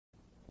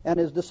And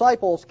his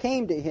disciples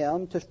came to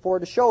him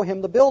to show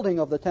him the building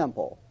of the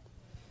temple.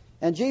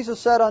 And Jesus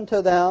said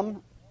unto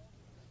them,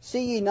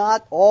 See ye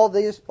not all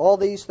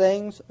these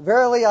things?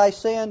 Verily I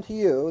say unto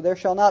you, there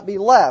shall not be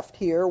left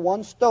here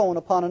one stone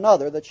upon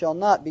another that shall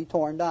not be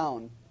torn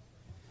down.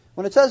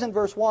 When it says in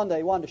verse 1 that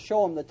he wanted to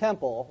show him the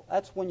temple,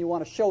 that's when you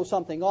want to show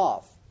something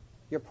off.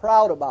 You're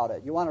proud about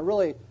it. You want to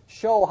really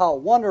show how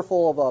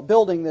wonderful of a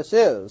building this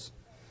is.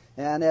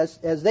 And as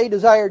they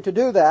desired to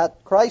do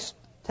that, Christ's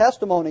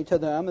testimony to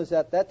them is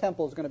that that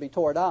temple is going to be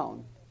torn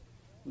down.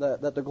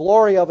 That the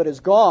glory of it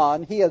is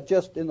gone. He has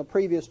just, in the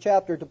previous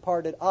chapter,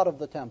 departed out of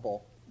the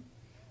temple.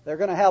 They're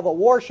going to have a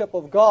worship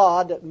of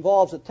God that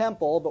involves a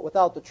temple, but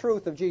without the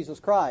truth of Jesus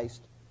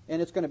Christ,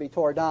 and it's going to be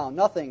torn down.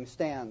 Nothing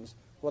stands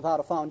without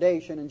a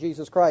foundation, and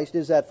Jesus Christ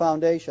is that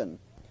foundation.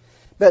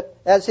 But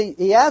as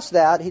he asked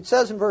that, he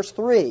says in verse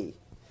 3,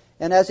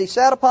 And as he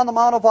sat upon the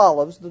Mount of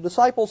Olives, the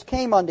disciples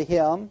came unto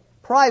him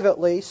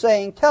privately,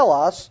 saying, Tell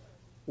us,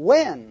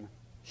 when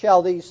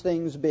shall these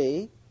things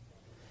be?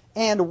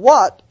 And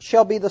what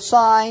shall be the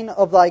sign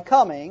of thy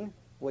coming?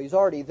 Well, he's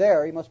already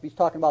there. He must be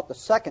talking about the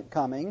second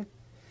coming.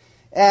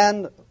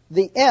 And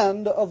the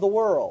end of the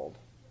world.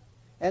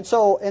 And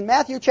so in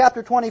Matthew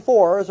chapter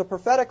 24 is a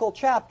prophetical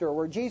chapter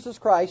where Jesus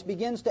Christ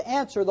begins to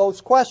answer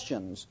those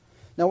questions.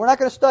 Now, we're not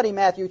going to study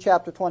Matthew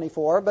chapter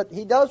 24, but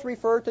he does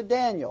refer to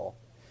Daniel.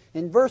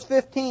 In verse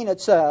 15 it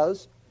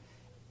says,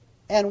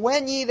 And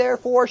when ye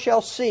therefore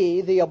shall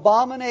see the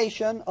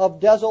abomination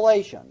of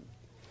desolation,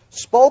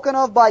 spoken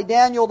of by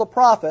Daniel the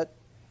prophet,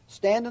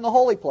 stand in the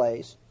holy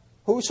place,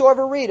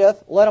 whosoever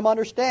readeth, let him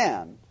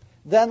understand.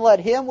 Then let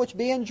him which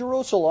be in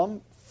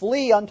Jerusalem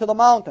flee unto the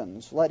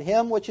mountains. Let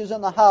him which is in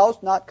the house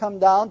not come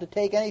down to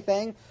take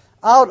anything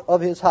out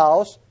of his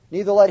house,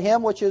 neither let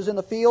him which is in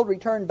the field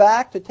return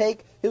back to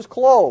take his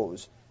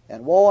clothes.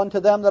 And woe unto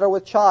them that are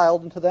with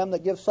child, and to them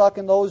that give suck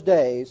in those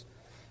days.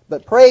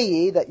 But pray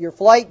ye that your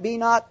flight be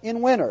not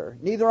in winter,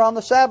 neither on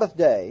the Sabbath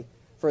day,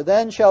 for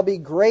then shall be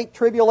great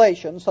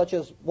tribulation, such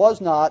as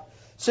was not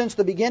since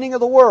the beginning of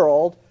the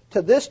world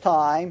to this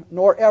time,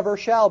 nor ever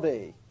shall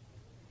be.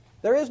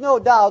 There is no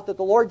doubt that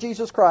the Lord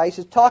Jesus Christ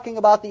is talking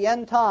about the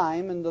end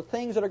time and the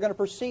things that are going to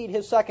precede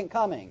His second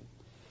coming.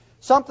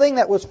 Something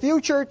that was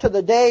future to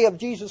the day of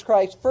Jesus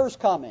Christ's first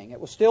coming.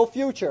 It was still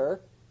future.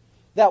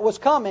 That was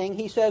coming,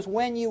 he says,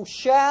 when you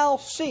shall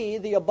see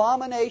the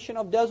abomination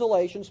of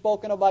desolation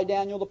spoken of by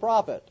Daniel the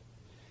prophet.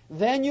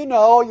 Then you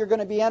know you're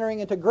going to be entering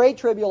into great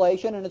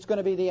tribulation and it's going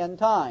to be the end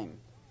time.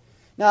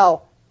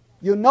 Now,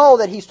 you know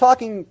that he's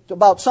talking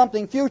about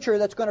something future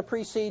that's going to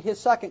precede his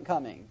second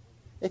coming.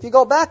 If you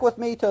go back with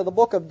me to the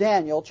book of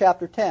Daniel,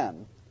 chapter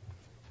 10.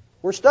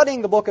 We're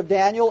studying the book of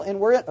Daniel,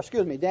 and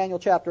Daniel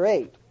chapter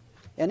 8.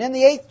 And in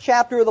the 8th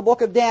chapter of the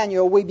book of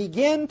Daniel, we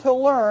begin to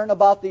learn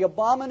about the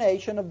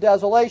abomination of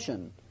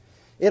desolation.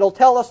 It'll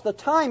tell us the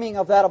timing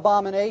of that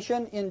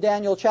abomination in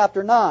Daniel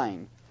chapter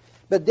 9.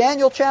 But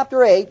Daniel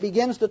chapter 8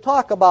 begins to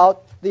talk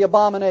about the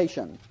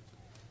abomination.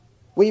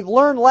 We've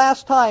learned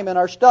last time in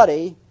our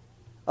study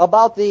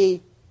about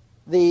the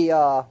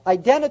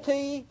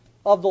identity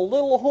of the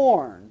little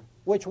horn,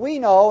 which we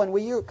know and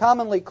we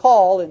commonly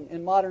call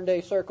in modern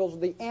day circles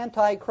the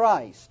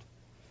Antichrist.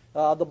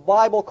 The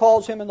Bible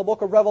calls him in the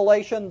book of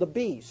Revelation the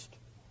beast.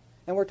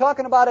 And we're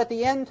talking about at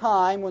the end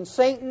time when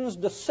Satan's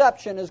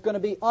deception is going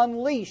to be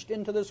unleashed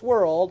into this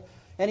world,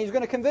 and he's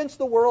going to convince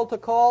the world to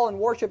call and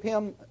worship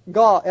him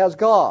as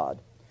God.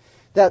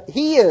 That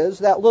he is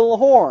that little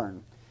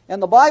horn.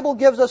 And the Bible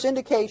gives us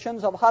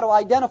indications of how to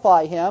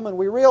identify him, and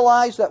we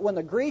realize that when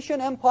the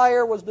Grecian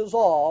Empire was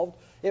dissolved,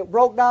 it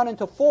broke down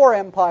into 4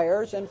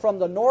 empires, and from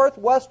the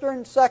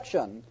northwestern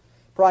section,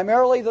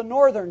 primarily the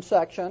northern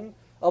section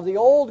of the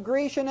old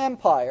Grecian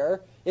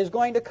Empire, is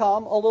going to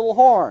come a little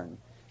horn.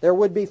 There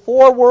would be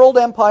 4 world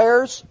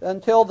empires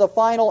until the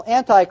final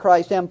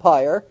Antichrist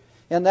empire,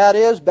 and that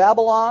is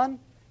Babylon,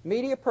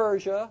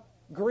 Media-Persia,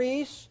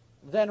 Greece,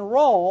 then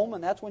Rome,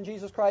 and that's when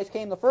Jesus Christ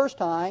came the first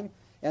time,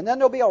 and then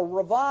there'll be a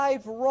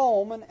revived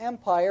Roman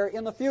Empire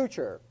in the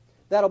future.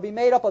 That'll be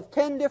made up of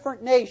 10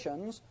 different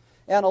nations,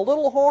 and a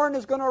little horn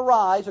is going to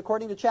arise,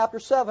 according to chapter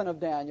 7 of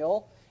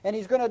Daniel, and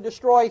he's going to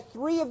destroy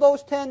 3 of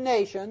those 10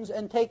 nations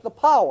and take the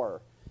power.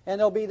 And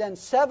there'll be then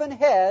 7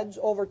 heads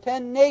over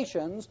 10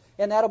 nations,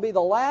 and that'll be the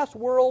last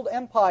world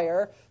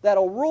empire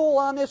that'll rule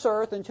on this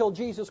earth until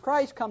Jesus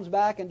Christ comes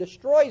back and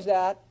destroys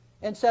that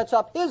and sets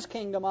up His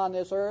kingdom on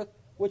this earth,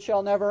 which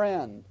shall never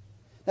end.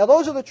 Now,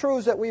 those are the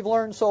truths that we've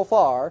learned so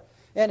far.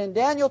 And in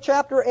Daniel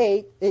chapter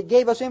 8, it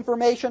gave us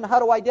information how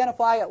to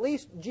identify, at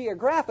least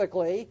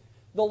geographically,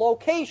 the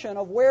location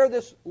of where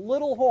this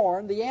little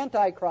horn, the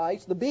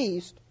Antichrist, the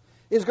beast,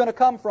 is going to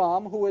come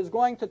from, who is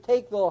going to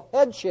take the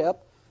headship,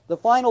 the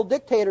final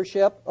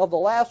dictatorship of the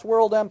last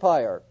world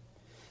empire.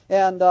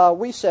 And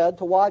we said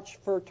to watch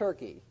for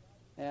Turkey.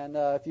 And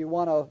if you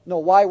want to know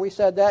why we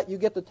said that, you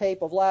get the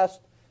tape of last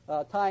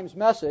time's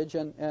message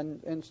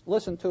and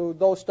listen to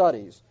those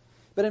studies.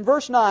 But in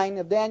verse 9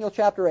 of Daniel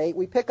chapter 8,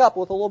 we pick up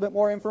with a little bit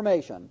more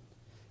information.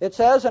 It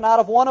says, And out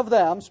of one of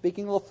them,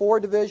 speaking of the 4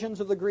 divisions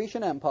of the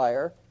Grecian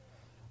Empire,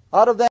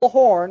 out of them a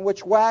horn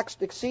which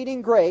waxed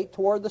exceeding great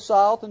toward the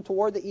south and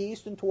toward the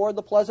east and toward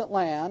the pleasant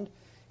land,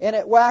 and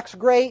it waxed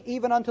great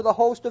even unto the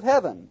host of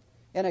heaven.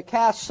 And it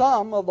cast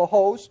some of the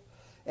host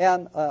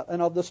and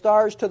of the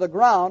stars to the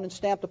ground, and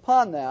stamped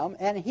upon them.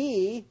 And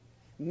he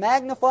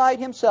magnified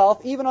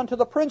himself even unto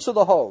the prince of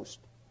the host.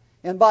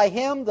 And by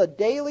him the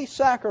daily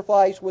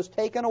sacrifice was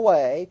taken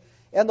away,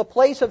 and the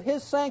place of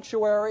his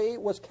sanctuary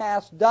was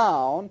cast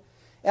down,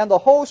 and the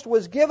host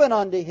was given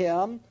unto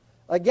him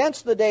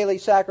against the daily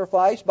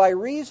sacrifice by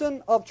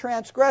reason of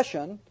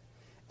transgression,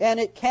 and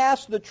it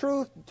cast the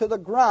truth to the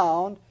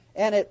ground,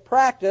 and it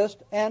practiced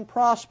and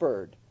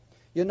prospered.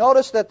 You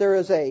notice that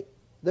there's a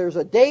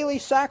daily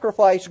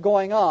sacrifice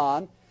going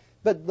on,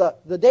 but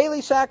the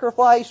daily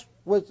sacrifice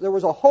there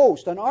was a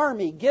host, an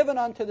army given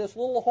unto this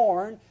little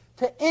horn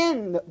to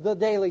end the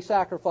daily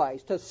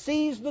sacrifice, to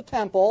seize the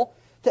temple,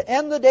 to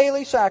end the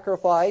daily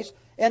sacrifice,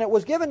 and it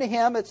was given to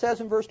him, it says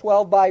in verse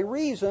 12, by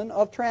reason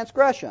of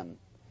transgression.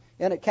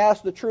 And it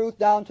cast the truth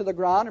down to the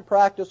ground and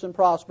practiced and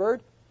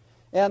prospered.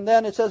 And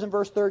then it says in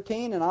verse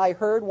 13, and I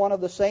heard one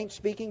of the saints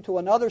speaking to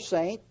another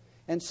saint,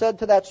 and said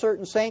to that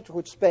certain saint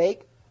which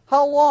spake,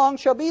 how long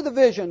shall be the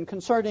vision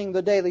concerning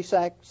the daily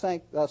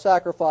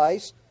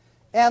sacrifice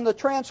and the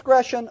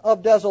transgression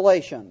of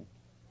desolation,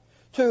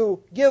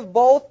 to give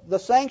both the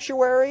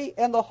sanctuary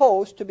and the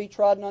host to be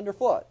trodden under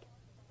foot?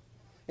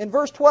 In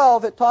verse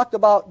 12, it talked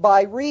about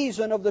by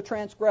reason of the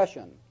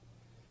transgression.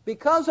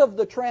 Because of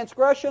the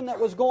transgression that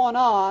was going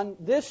on,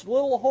 this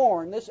little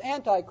horn, this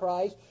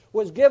Antichrist,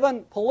 was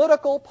given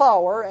political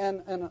power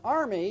and an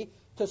army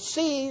to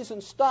seize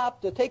and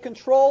stop, to take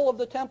control of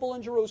the temple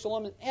in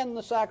Jerusalem and end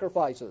the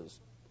sacrifices.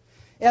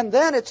 And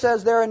then it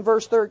says there in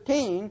verse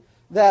 13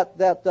 that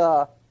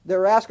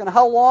they're asking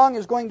how long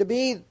is going to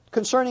be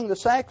concerning the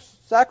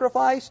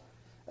sacrifice,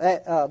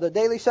 the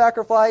daily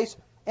sacrifice,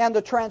 and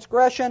the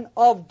transgression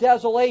of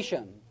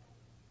desolation.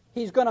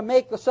 He's going to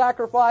make the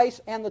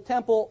sacrifice and the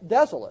temple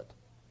desolate.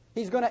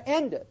 He's going to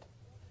end it.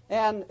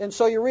 And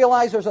so you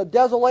realize there's a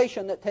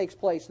desolation that takes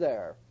place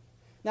there.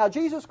 Now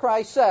Jesus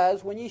Christ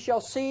says, when ye shall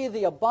see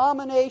the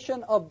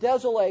abomination of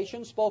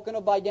desolation spoken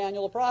of by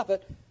Daniel the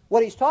prophet,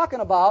 what he's talking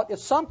about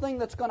is something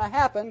that's going to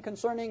happen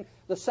concerning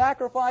the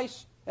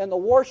sacrifice and the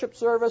worship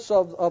service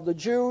of the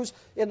Jews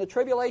in the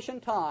tribulation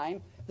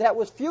time that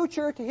was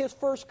future to his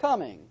first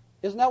coming.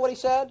 Isn't that what he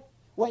said?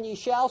 When ye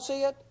shall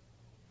see it?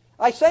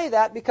 I say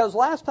that because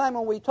last time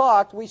when we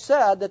talked, we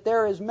said that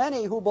there is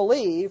many who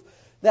believe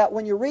that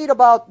when you read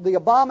about the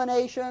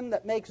abomination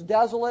that makes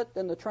desolate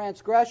and the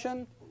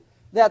transgression,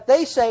 that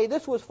they say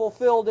this was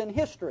fulfilled in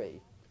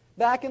history.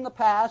 Back in the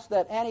past,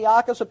 that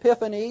Antiochus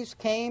Epiphanes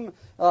came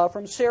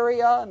from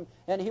Syria,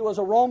 and he was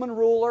a Roman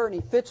ruler, and he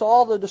fits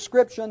all the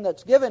description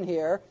that's given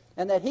here,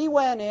 and that he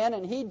went in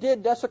and he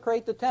did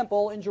desecrate the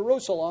temple in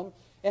Jerusalem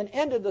and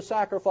ended the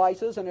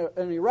sacrifices and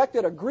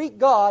erected a Greek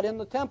god in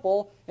the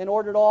temple in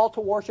order all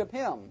to worship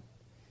him.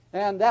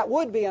 And that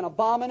would be an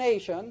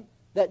abomination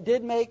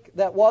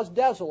that was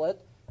desolate,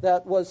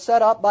 that was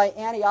set up by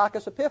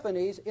Antiochus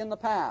Epiphanes in the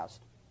past.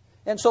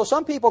 And so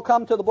some people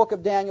come to the book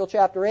of Daniel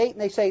chapter 8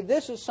 and they say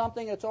this is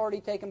something that's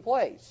already taken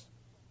place.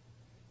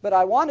 But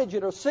I wanted you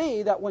to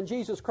see that when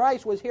Jesus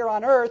Christ was here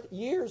on earth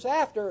years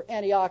after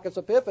Antiochus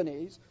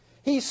Epiphanes,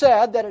 he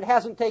said that it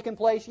hasn't taken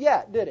place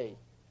yet, did he?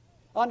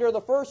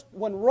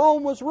 When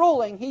Rome was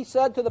ruling, he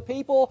said to the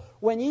people,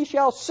 when ye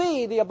shall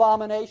see the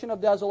abomination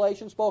of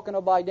desolation spoken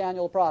of by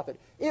Daniel the prophet.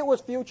 It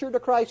was future to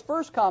Christ's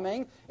first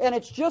coming, and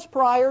it's just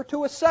prior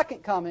to his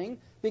second coming,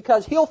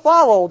 because he'll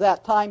follow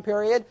that time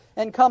period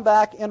and come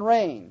back and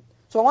reign.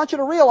 So I want you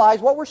to realize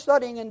what we're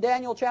studying in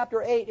Daniel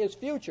chapter 8 is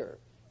future.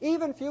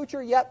 Even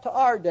future yet to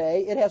our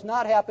day. It has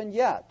not happened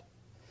yet.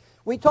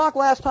 We talked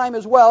last time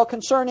as well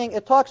concerning,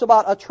 it talks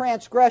about a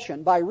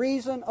transgression, by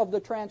reason of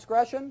the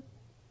transgression.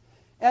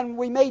 And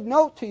we made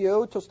note to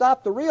you to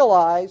stop to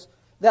realize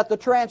that the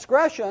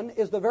transgression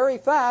is the very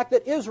fact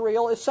that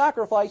Israel is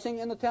sacrificing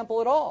in the temple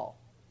at all.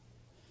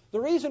 The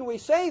reason we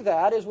say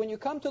that is when you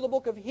come to the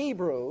book of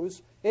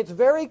Hebrews, it's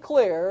very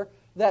clear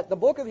that the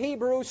book of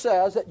Hebrews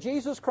says that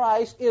Jesus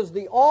Christ is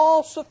the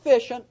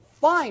all-sufficient,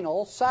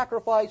 final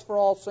sacrifice for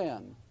all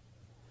sin.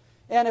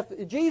 And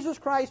if Jesus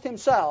Christ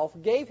himself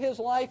gave his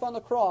life on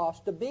the cross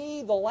to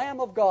be the Lamb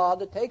of God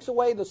that takes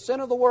away the sin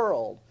of the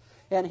world,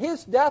 and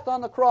his death on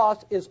the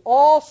cross is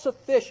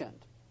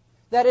all-sufficient,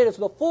 that it is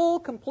the full,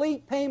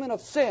 complete payment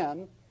of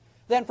sin,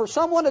 then for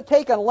someone to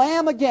take a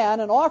lamb again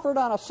and offer it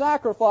on a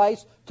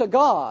sacrifice to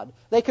God,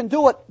 they can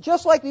do it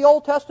just like the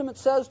Old Testament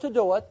says to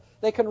do it.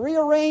 They can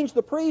rearrange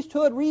the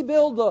priesthood,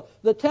 rebuild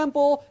the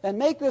temple, and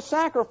make this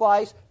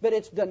sacrifice, but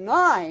it's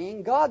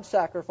denying God's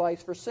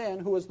sacrifice for sin,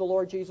 who is the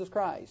Lord Jesus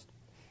Christ.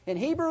 In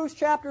Hebrews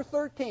chapter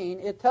 13,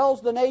 it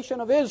tells the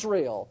nation of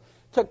Israel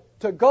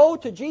to go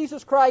to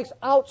Jesus Christ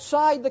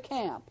outside the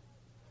camp.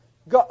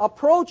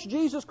 Approach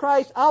Jesus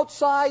Christ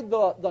outside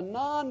the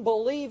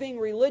non-believing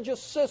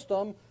religious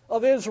system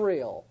of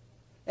Israel.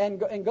 And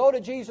go to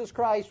Jesus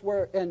Christ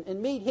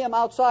and meet him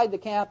outside the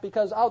camp,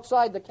 because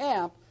outside the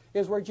camp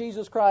is where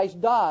Jesus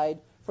Christ died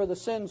for the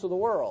sins of the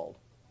world.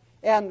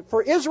 And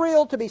for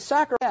Israel to be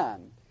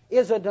sacrificed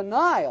is a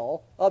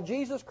denial of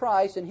Jesus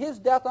Christ and His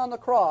death on the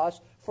cross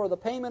for the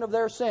payment of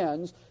their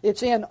sins.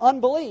 It's in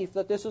unbelief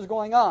that this is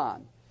going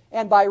on.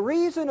 And by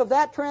reason of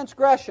that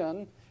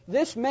transgression,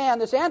 this man,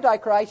 this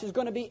Antichrist, is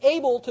going to be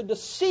able to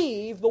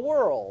deceive the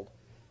world.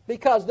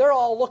 Because they're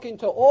all looking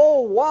to,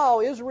 oh,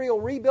 wow, Israel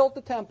rebuilt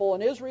the temple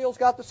and Israel's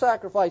got the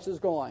sacrifices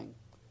going.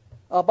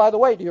 By the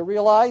way, do you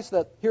realize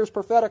that here's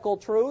prophetical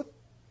truth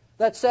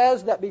that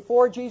says that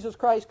before Jesus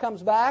Christ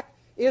comes back,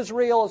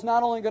 Israel is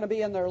not only going to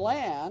be in their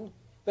land,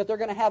 but they're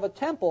going to have a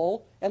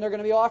temple and they're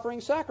going to be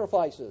offering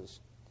sacrifices.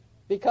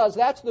 Because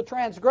that's the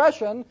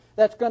transgression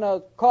that's going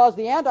to cause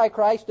the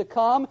Antichrist to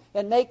come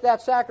and make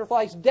that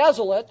sacrifice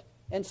desolate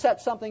and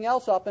set something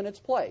else up in its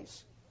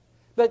place.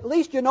 But at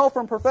least you know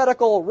from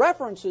prophetical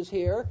references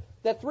here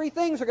that three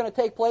things are going to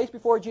take place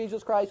before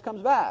Jesus Christ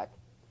comes back.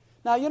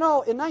 Now, you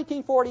know, in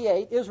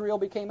 1948, Israel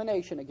became a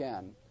nation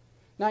again.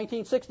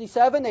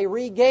 1967, they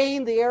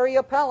regained the area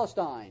of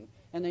Palestine,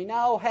 and they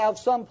now have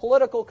some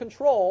political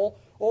control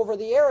over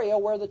the area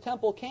where the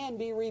temple can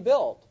be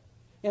rebuilt.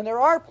 And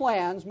there are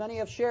plans, many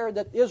have shared,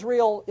 that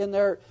Israel in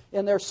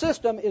their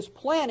system is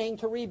planning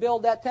to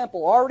rebuild that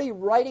temple, already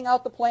writing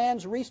out the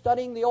plans,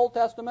 restudying the Old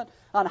Testament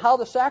on how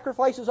the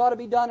sacrifices ought to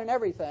be done and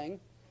everything.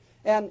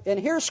 And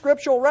here's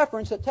scriptural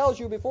reference that tells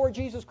you before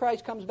Jesus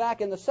Christ comes back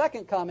in the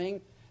second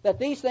coming that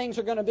these things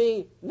are going to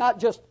be not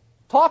just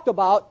talked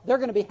about, they're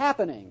going to be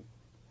happening.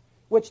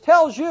 Which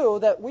tells you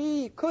that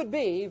we could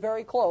be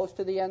very close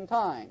to the end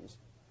times.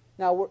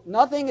 Now,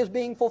 nothing is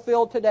being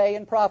fulfilled today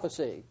in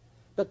prophecy.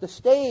 But the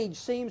stage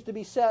seems to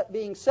be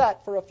being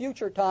set for a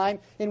future time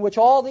in which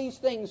all these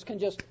things can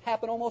just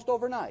happen almost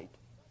overnight.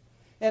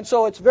 And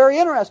so it's very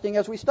interesting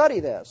as we study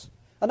this.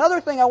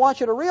 Another thing I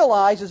want you to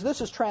realize is this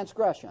is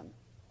transgression.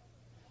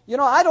 You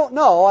know, I don't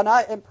know,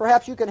 and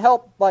perhaps you can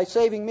help by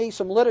saving me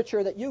some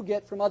literature that you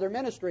get from other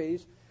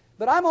ministries,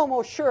 but I'm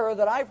almost sure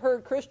that I've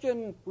heard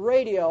Christian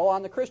radio,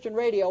 on the Christian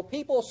radio,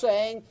 people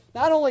saying,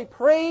 not only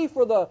pray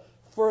for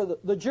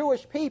the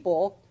Jewish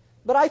people,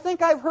 but I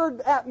think I've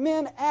heard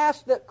men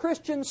ask that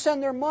Christians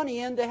send their money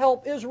in to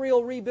help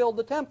Israel rebuild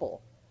the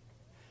temple.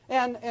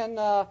 And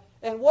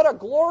what a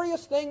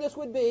glorious thing this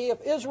would be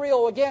if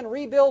Israel again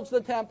rebuilds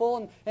the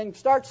temple and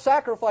starts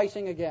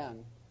sacrificing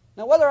again.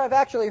 Now, whether I've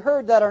actually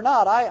heard that or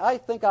not, I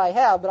think I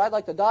have, but I'd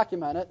like to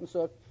document it. And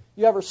so if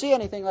you ever see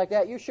anything like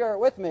that, you share it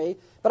with me.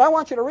 But I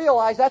want you to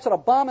realize that's an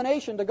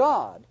abomination to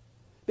God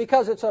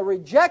because it's a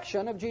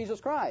rejection of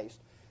Jesus Christ.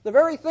 The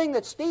very thing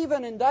that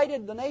Stephen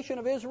indicted the nation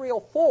of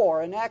Israel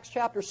for in Acts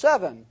chapter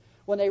 7,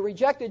 when they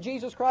rejected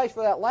Jesus Christ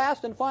for that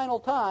last and final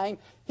time,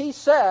 he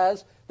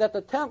says that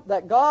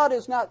that God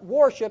is not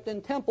worshipped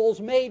in temples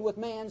made with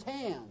man's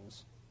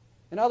hands.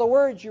 In other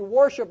words, you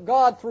worship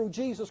God through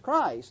Jesus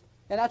Christ,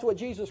 and that's what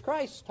Jesus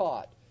Christ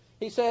taught.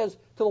 He says to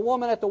the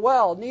woman at the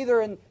well,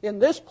 neither in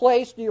this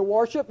place do you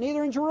worship,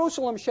 neither in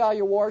Jerusalem shall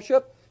you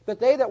worship,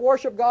 but they that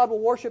worship God will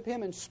worship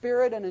Him in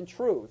spirit and in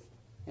truth.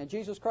 And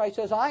Jesus Christ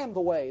says, I am the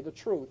way, the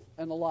truth,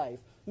 and the life.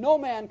 No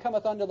man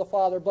cometh unto the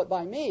Father but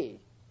by me.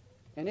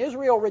 And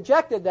Israel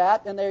rejected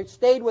that, and they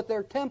stayed with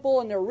their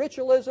temple and their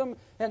ritualism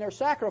and their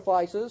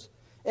sacrifices.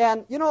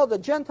 And, you know, the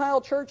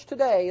Gentile church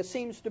today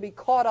seems to be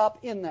caught up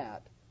in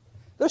that.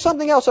 There's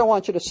something else I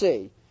want you to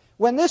see.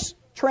 When this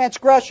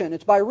transgression,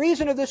 it's by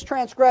reason of this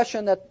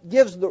transgression that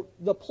gives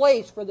the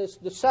place for this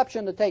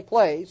deception to take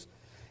place.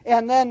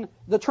 And then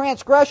the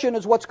transgression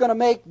is what's going to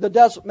make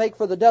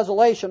for the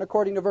desolation,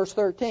 according to verse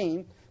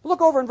 13.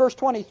 Look over in verse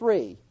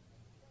 23.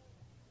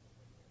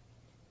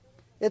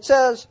 It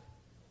says,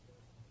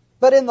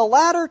 but in the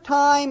latter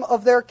time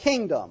of their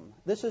kingdom,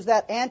 this is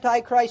that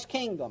Antichrist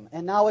kingdom,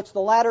 and now it's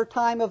the latter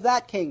time of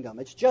that kingdom.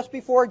 It's just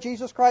before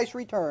Jesus Christ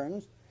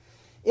returns.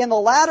 In the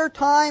latter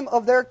time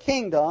of their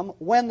kingdom,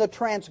 when the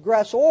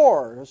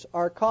transgressors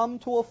are come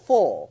to a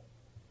full,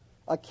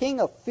 a king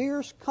of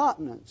fierce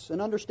countenance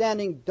and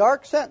understanding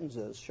dark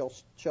sentences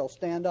shall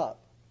stand up.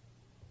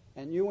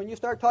 And when you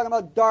start talking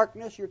about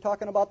darkness, you're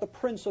talking about the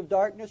prince of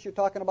darkness, you're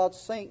talking about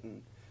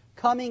Satan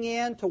coming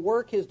in to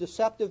work his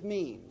deceptive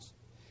means.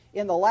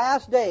 In the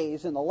last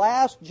days, in the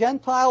last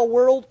Gentile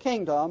world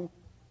kingdom,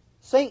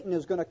 Satan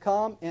is going to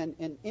come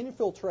and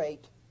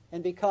infiltrate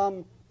and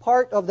become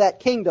part of that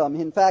kingdom.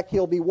 In fact,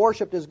 he'll be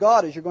worshipped as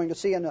God, as you're going to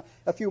see in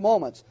a few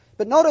moments.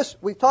 But notice,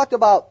 we've talked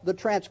about the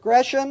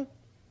transgression,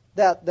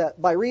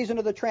 that by reason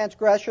of the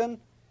transgression,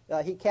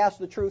 he cast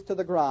the truth to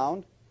the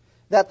ground,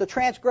 that the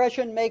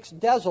transgression makes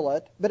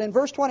desolate. But in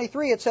verse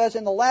 23 it says,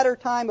 in the latter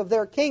time of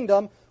their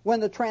kingdom, when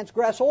the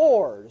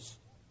transgressors.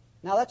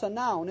 Now that's a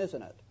noun,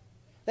 isn't it?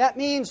 That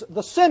means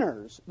the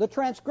sinners, the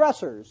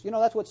transgressors. You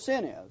know, that's what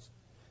sin is.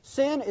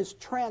 Sin is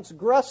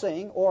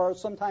transgressing, or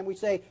sometimes we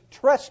say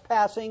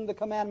trespassing the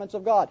commandments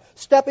of God.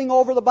 Stepping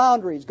over the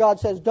boundaries. God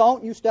says,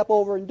 don't, you step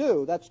over and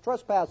do. That's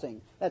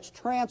trespassing. That's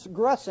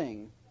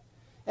transgressing.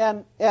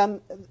 And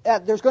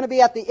there's going to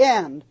be at the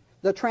end,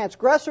 the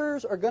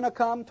transgressors are going to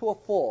come to a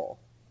full.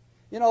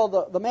 You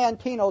know, the man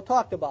Tino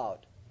talked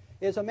about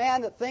is a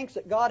man that thinks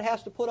that God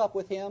has to put up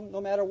with him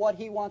no matter what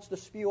he wants to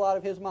spew out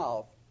of his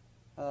mouth.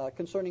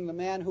 concerning the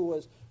man who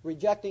was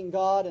rejecting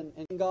God, and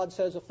God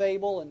says a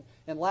fable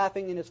and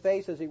laughing in his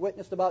face as he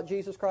witnessed about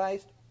Jesus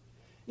Christ.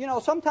 You know,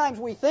 sometimes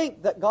we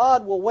think that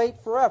God will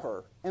wait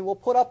forever and will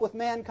put up with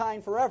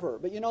mankind forever.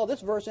 But you know,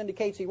 this verse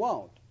indicates he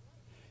won't.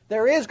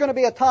 There is going to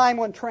be a time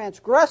when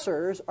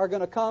transgressors are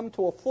going to come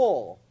to a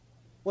full.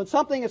 When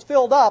something is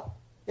filled up,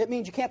 it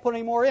means you can't put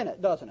any more in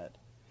it, doesn't it?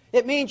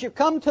 It means you've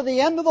come to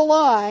the end of the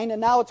line, and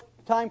now it's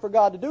time for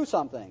God to do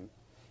something.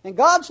 And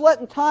God's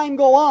letting time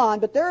go on,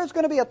 but there is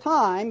going to be a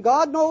time,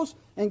 God knows,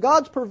 and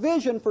God's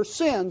provision for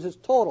sins is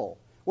total.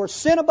 Where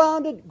sin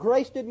abounded,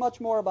 grace did much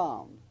more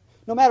abound.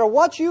 No matter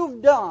what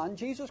you've done,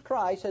 Jesus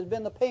Christ has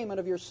been the payment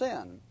of your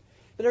sin.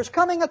 But there's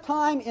coming a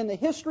time in the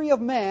history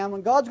of man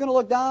when God's going to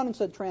look down and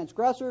say,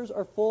 transgressors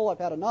are full, I've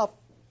had enough.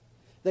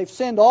 They've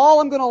sinned all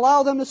I'm going to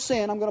allow them to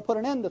sin. I'm going to put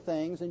an end to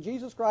things, and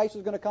Jesus Christ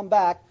is going to come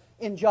back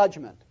in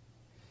judgment.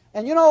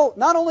 And you know,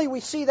 not only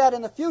we see that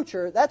in the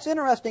future, that's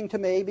interesting to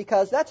me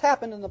because that's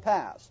happened in the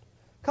past.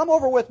 Come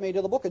over with me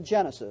to the book of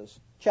Genesis,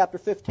 chapter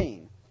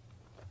 15.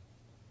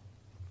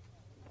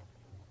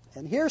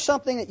 And here's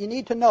something that you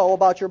need to know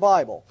about your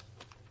Bible.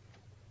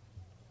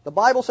 The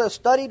Bible says,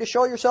 study to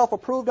show yourself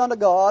approved unto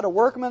God, a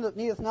workman that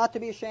needeth not to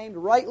be ashamed,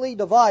 rightly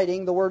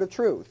dividing the word of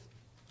truth.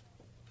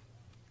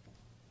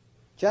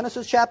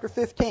 Genesis chapter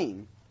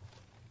 15.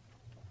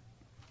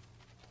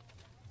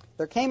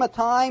 There came a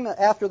time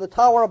after the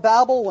Tower of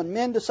Babel when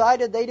men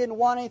decided they didn't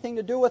want anything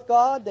to do with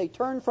God. They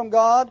turned from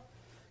God.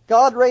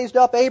 God raised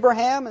up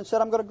Abraham and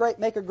said, I'm going to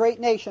make a great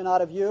nation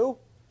out of you.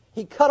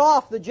 He cut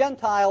off the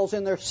Gentiles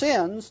in their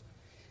sins.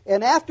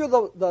 And after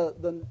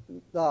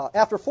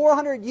after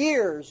 400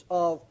 years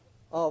of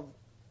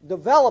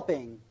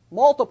developing,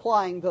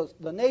 multiplying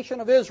the nation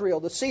of Israel,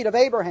 the seed of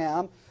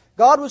Abraham,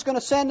 God was going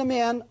to send them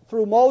in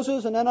through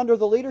Moses and then under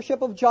the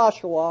leadership of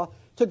Joshua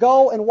to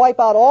go and wipe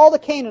out all the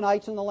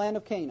Canaanites in the land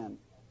of Canaan,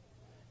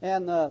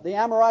 and the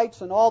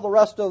Amorites and all the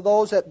rest of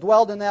those that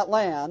dwelled in that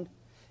land,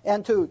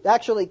 and to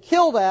actually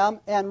kill them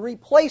and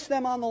replace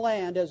them on the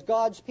land as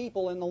God's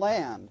people in the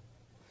land.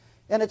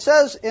 And it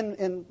says,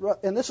 and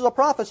this is a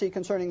prophecy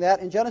concerning that,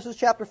 in Genesis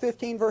chapter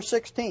 15, verse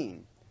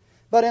 16.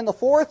 But in the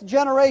fourth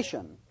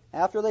generation,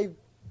 after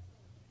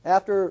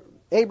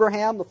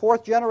Abraham, the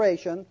fourth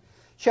generation,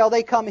 shall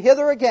they come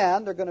hither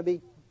again. They're going to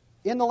be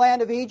in the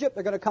land of Egypt.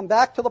 They're going to come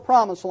back to the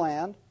promised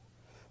land.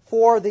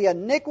 For the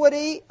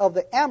iniquity of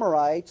the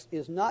Amorites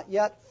is not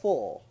yet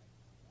full.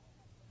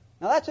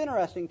 Now that's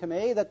interesting to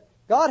me, that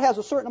God has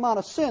a certain amount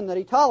of sin that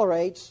He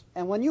tolerates,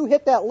 and when you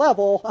hit that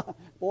level,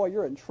 boy,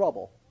 you're in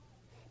trouble.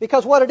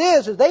 Because what it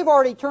is they've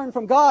already turned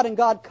from God and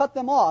God cut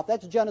them off.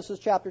 That's Genesis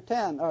chapter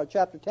 10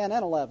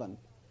 and 11.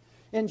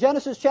 In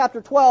Genesis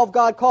chapter 12,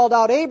 God called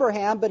out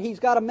Abraham, but He's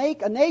got to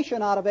make a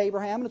nation out of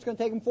Abraham, and it's going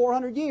to take him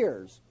 400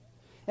 years.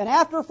 And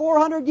after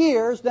 400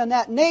 years, then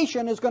that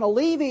nation is going to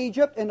leave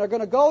Egypt, and they're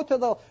going to go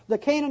to the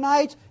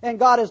Canaanites, and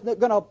God is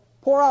going to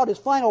pour out His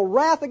final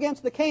wrath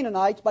against the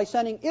Canaanites by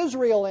sending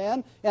Israel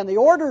in, and the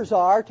orders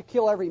are to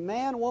kill every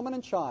man, woman,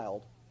 and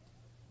child.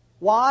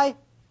 Why?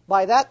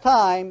 By that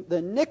time, the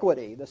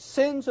iniquity, the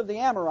sins of the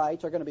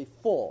Amorites are going to be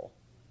full.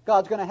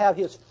 God's going to have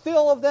His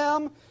fill of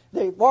them.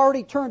 They've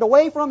already turned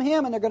away from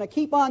Him, and they're going to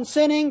keep on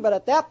sinning, but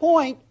at that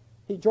point,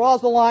 He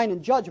draws the line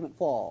and judgment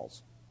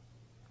falls.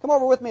 Come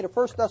over with me to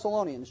 1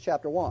 Thessalonians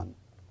chapter 1.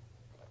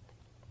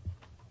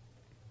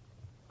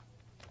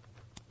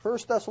 1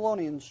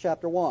 Thessalonians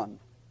chapter 1.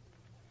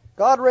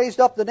 God raised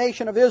up the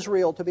nation of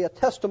Israel to be a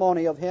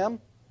testimony of Him.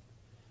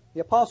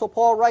 The Apostle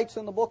Paul writes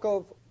in the book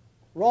of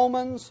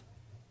Romans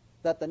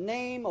that the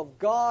name of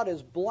God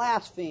is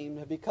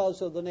blasphemed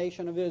because of the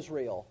nation of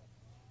Israel.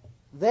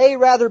 They,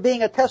 rather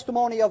being a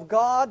testimony of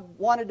God,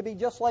 wanted to be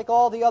just like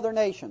all the other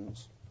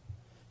nations.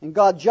 And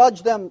God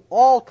judged them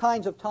all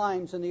kinds of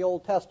times in the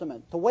Old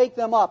Testament to wake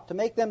them up, to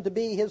make them to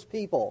be His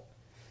people.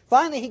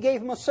 Finally, He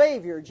gave them a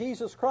Savior,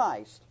 Jesus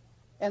Christ,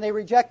 and they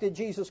rejected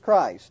Jesus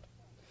Christ.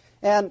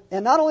 And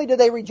not only did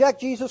they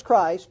reject Jesus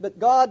Christ, but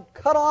God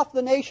cut off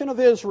the nation of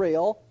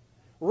Israel,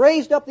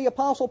 raised up the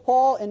Apostle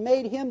Paul and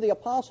made him the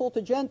apostle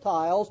to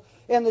Gentiles.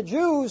 And the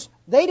Jews,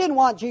 they didn't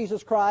want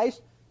Jesus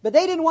Christ, but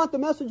they didn't want the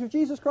message of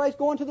Jesus Christ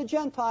going to the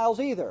Gentiles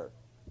either.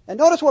 And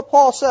notice what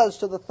Paul says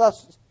to the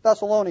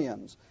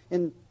Thessalonians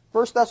in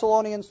 1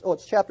 Thessalonians,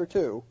 it's chapter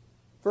 2,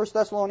 1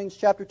 Thessalonians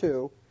chapter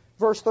 2,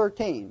 verse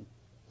 13.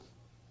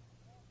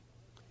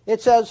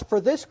 It says, For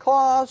this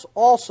cause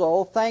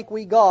also thank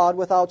we God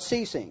without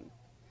ceasing,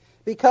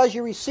 because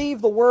you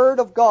receive the word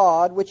of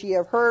God which ye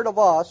have heard of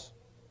us,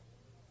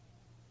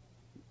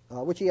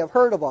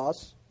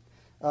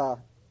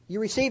 you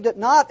received it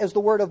not as the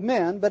word of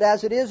men, but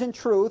as it is in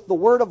truth, the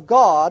word of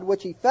God,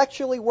 which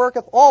effectually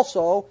worketh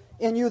also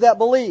in you that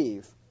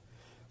believe.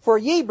 For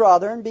ye,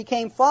 brethren,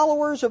 became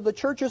followers of the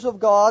churches of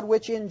God,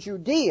 which in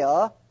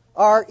Judea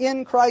are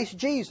in Christ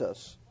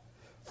Jesus.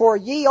 For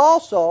ye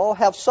also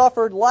have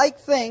suffered like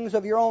things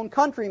of your own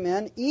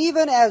countrymen,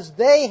 even as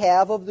they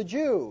have of the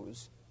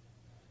Jews.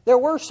 There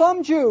were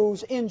some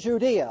Jews in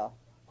Judea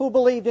who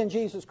believed in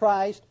Jesus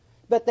Christ,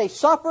 but they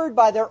suffered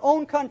by their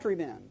own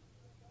countrymen,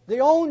 the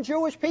own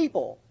Jewish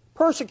people.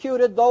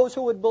 persecuted those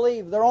who would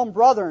believe, their own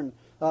brethren,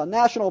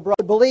 national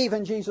brethren, believe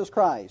in Jesus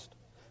Christ.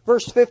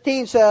 Verse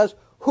 15 says,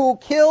 who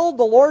killed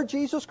the Lord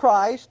Jesus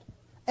Christ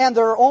and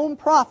their own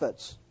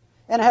prophets,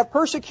 and have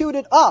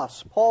persecuted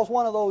us. Paul's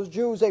one of those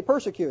Jews they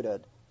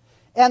persecuted.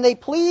 And they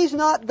please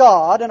not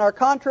God, and are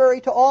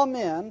contrary to all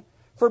men,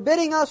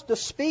 forbidding us to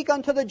speak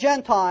unto the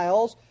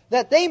Gentiles,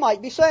 that they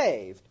might be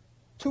saved,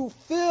 to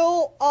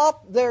fill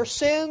up their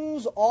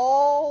sins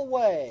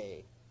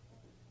alway.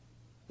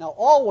 Now,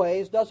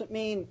 always doesn't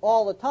mean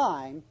all the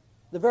time.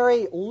 The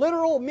very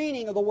literal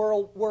meaning of the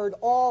word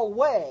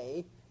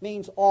alway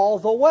means all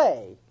the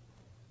way.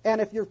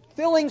 And if you're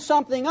filling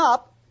something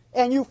up,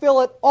 and you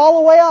fill it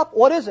all the way up,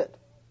 what is it?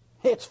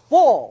 It's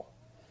full.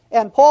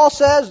 And Paul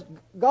says,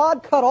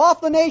 God cut off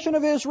the nation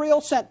of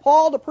Israel, sent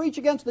Paul to preach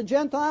against the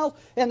Gentiles,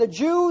 and the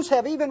Jews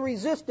have even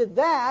resisted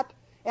that,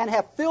 and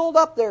have filled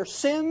up their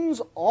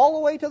sins all the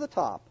way to the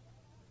top.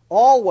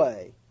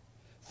 Alway.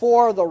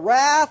 For the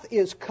wrath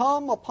is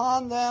come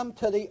upon them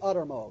to the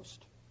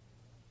uttermost.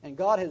 And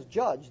God has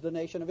judged the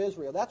nation of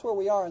Israel. That's where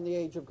we are in the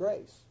age of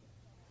grace.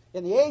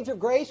 In the age of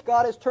grace,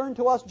 God has turned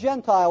to us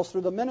Gentiles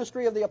through the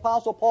ministry of the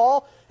Apostle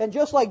Paul. And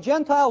just like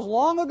Gentiles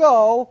long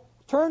ago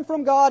turned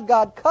from God,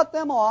 God cut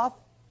them off,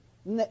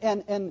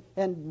 and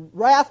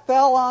wrath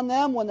fell on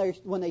them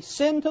when they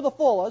sinned to the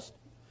fullest.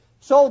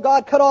 So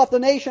God cut off the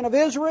nation of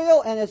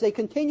Israel, and as they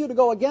continue to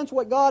go against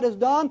what God has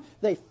done,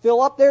 they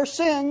fill up their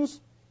sins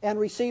and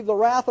receive the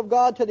wrath of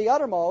God to the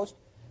uttermost.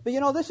 But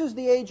you know, this is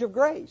the age of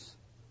grace,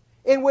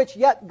 in which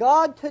yet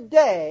God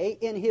today,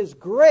 in His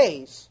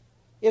grace,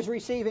 is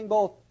receiving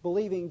both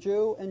believing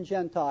Jew and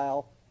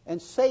Gentile,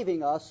 and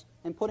saving us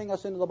and putting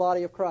us into the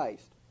body of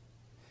Christ.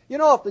 You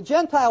know, if the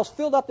Gentiles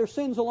filled up their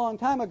sins a long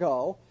time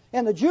ago,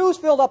 and the Jews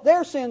filled up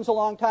their sins a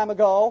long time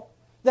ago,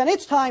 then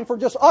it's time for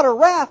just utter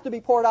wrath to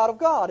be poured out of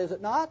God, is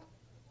it not?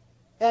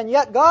 And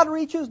yet God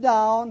reaches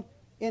down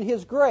in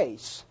His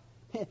grace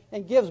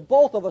and gives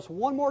both of us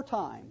one more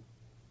time.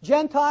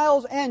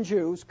 Gentiles and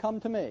Jews, come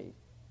to me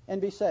and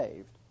be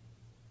saved.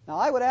 Now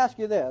I would ask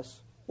you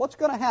this, what's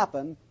going to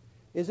happen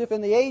is if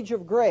in the age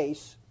of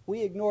grace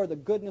we ignore the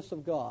goodness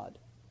of God.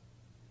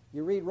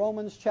 You read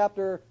Romans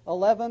chapter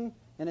 11,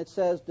 and it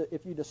says that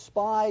if you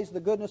despise the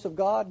goodness of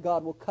God,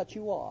 God will cut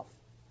you off.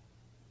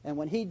 And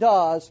when He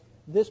does,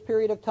 this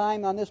period of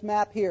time on this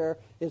map here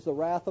is the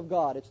wrath of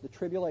God. It's the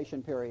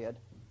tribulation period.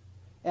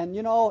 And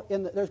you know,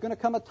 there's going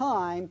to come a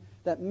time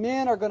that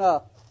men are going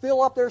to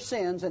fill up their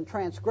sins, and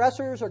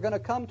transgressors are going to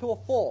come to a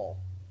full.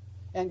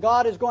 And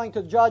God is going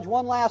to judge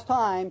one last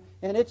time,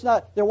 and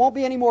there won't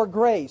be any more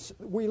grace.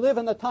 We live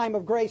in the time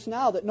of grace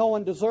now that no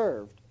one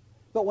deserved.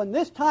 But when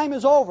this time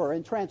is over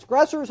and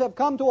transgressors have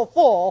come to a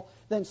full,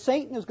 then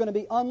Satan is going to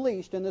be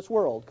unleashed in this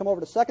world. Come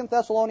over to 2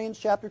 Thessalonians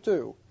chapter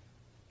 2.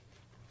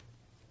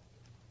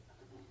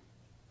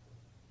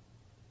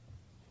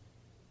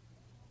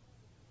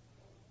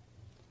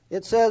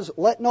 It says,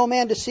 let no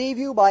man deceive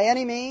you by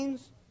any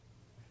means.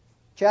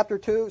 Chapter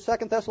 2,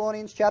 2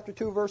 Thessalonians chapter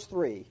 2, verse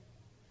 3.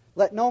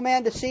 Let no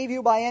man deceive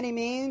you by any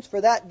means,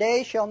 for that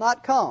day shall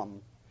not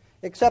come,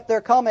 except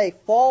there come a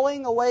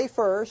falling away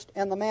first,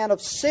 and the man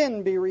of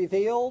sin be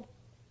revealed,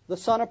 the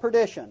son of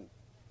perdition.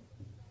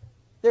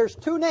 There's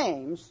two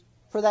names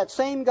for that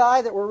same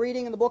guy that we're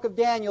reading in the book of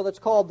Daniel that's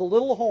called the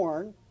little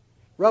horn.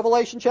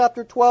 Revelation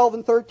chapter 12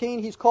 and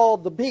 13, he's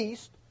called the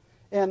beast.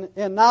 And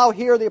now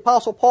here the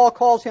Apostle Paul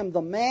calls him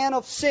the man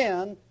of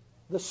sin,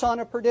 the son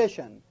of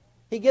perdition.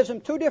 He gives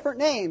him two different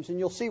names, and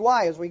you'll see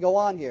why as we go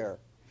on here.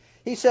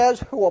 He says,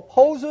 who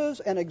opposes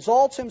and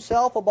exalts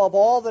himself above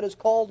all that is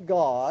called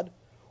God,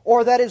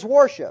 or that is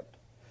worshipped,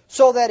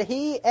 so that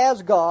he,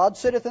 as God,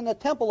 sitteth in the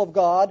temple of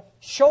God,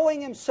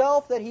 showing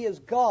himself that he is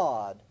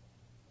God.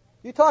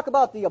 You talk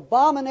about the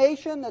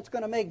abomination that's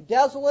going to make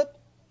desolate.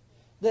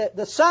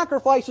 The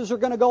sacrifices are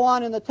going to go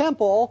on in the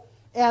temple,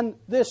 and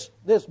this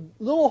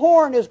little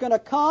horn is going to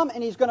come,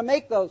 and he's going to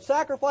make the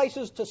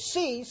sacrifices to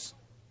cease,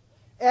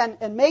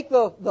 and make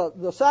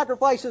the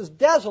sacrifices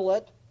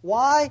desolate.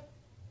 Why?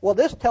 Well,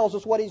 this tells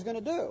us what he's going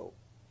to do.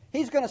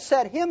 He's going to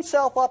set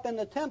himself up in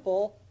the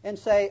temple and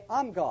say,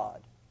 I'm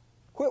God.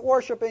 Quit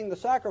worshiping the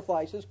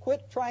sacrifices.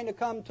 Quit trying to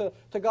come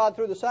to God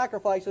through the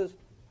sacrifices.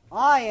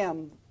 I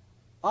am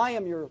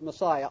your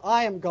Messiah.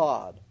 I am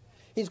God.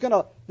 He's going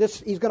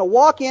to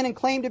walk in and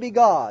claim to be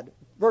God.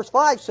 Verse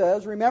 5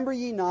 says, remember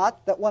ye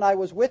not that when I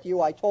was with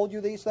you I told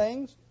you these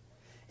things?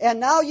 And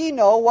now ye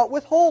know what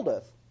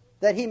withholdeth,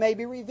 that he may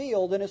be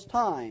revealed in his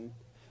time.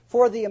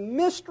 For the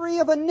mystery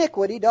of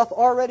iniquity doth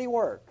already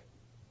work.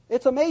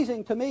 It's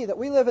amazing to me that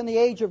we live in the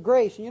age of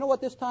grace. And you know what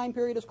this time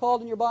period is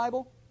called in your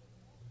Bible?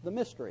 The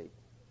mystery.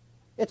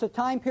 It's a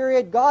time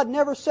period God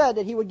never said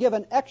that He would give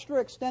an extra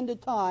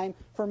extended time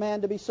for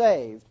man to be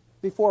saved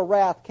before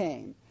wrath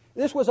came.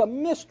 This was a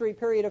mystery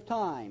period of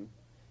time.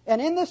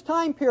 And in this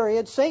time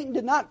period, Satan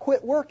did not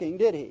quit working,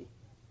 did he?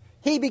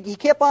 He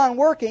kept on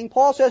working.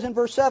 Paul says in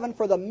verse 7,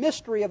 for the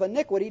mystery of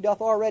iniquity doth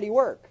already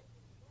work.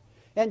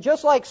 And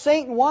just like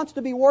Satan wants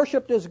to be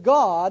worshipped as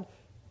God,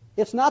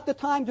 it's not the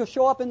time to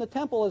show up in the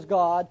temple as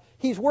God.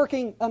 He's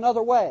working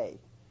another way.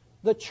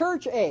 The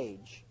church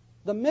age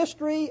The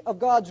mystery of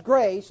God's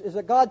grace is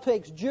that God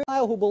takes Jews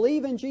who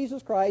believe in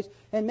Jesus Christ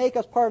and make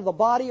us part of the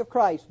body of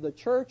Christ, the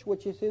church,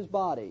 which is His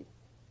body.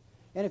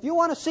 And if you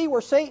want to see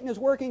where Satan is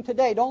working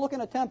today, don't look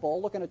in a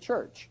temple, look in a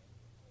church.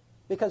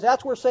 Because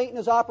that's where Satan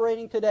is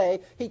operating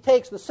today. He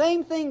takes the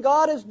same thing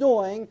God is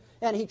doing,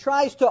 and he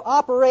tries to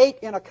operate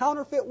in a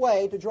counterfeit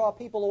way to draw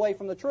people away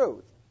from the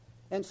truth.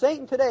 And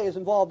Satan today is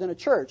involved in a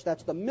church.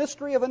 That's the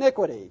mystery of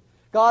iniquity.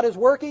 God is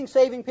working,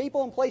 saving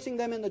people, and placing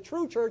them in the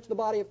true church, the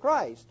body of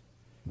Christ.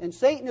 And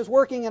Satan is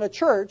working in a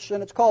church,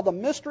 and it's called the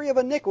mystery of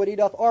iniquity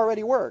doth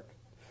already work.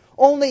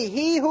 Only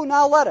he who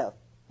now letteth,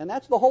 and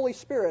that's the Holy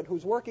Spirit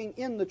who's working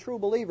in the true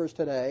believers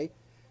today,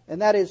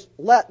 and that is,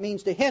 let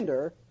means to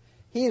hinder.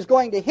 He is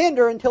going to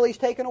hinder until he's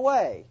taken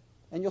away.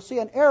 And you'll see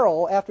an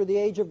arrow after the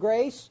age of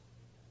grace,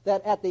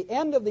 that at the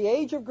end of the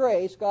age of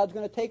grace, God's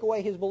going to take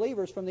away His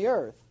believers from the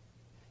earth.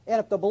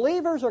 And if the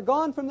believers are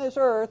gone from this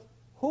earth,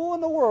 who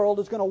in the world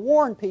is going to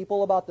warn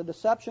people about the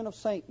deception of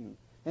Satan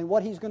and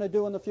what he's going to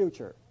do in the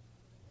future?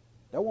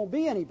 There won't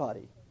be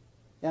anybody.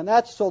 And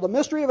that's, so the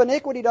mystery of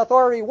iniquity doth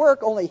already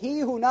work. Only he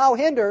who now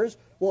hinders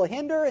will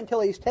hinder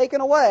until he's taken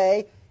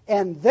away,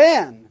 and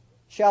then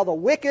shall the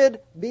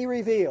wicked be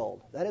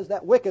revealed. That is,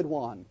 that wicked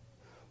one,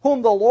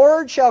 whom the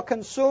Lord shall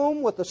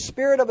consume with the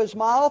spirit of His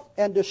mouth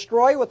and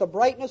destroy with the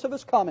brightness of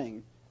His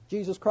coming.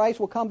 Jesus Christ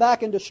will come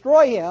back and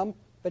destroy him,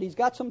 but He's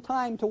got some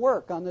time to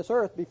work on this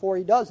earth before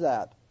He does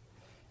that.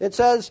 It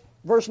says,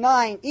 verse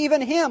 9,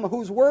 even him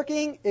whose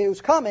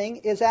coming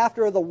is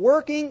after the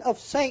working of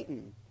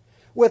Satan,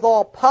 with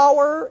all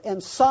power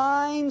and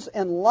signs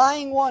and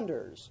lying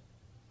wonders.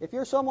 If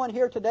you're someone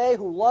here today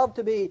who love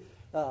to be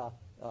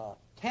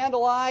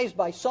tantalized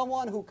by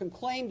someone who can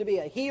claim to be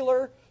a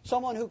healer,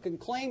 someone who can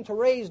claim to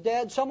raise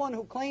dead, someone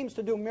who claims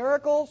to do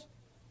miracles,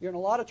 you're in a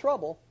lot of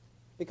trouble.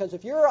 Because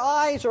if your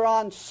eyes are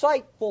on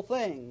sightful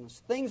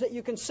things, things that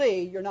you can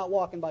see, you're not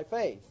walking by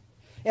faith.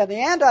 And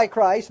the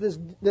Antichrist,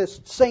 this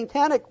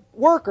satanic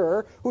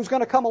worker who's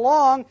going to come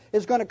along,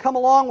 is going to come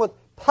along with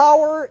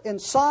power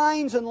and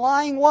signs and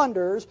lying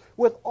wonders,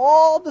 with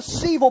all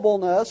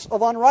deceivableness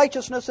of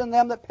unrighteousness in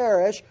them that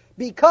perish,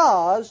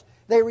 because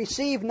they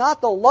receive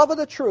not the love of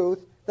the truth,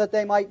 that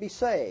they might be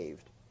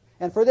saved.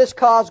 And for this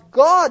cause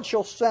God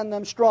shall send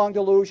them strong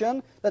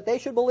delusion, that they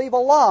should believe a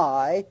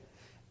lie,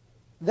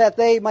 that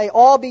they may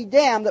all be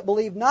damned that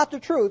believe not the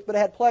truth, but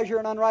had pleasure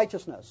in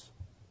unrighteousness.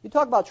 You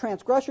talk about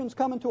transgressions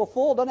coming to a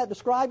full, doesn't that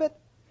describe it?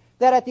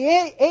 That at the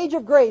age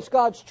of grace,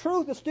 God's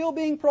truth is still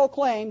being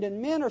proclaimed,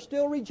 and men are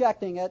still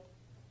rejecting it.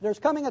 There's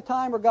coming a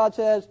time where God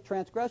says,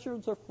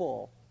 transgressions are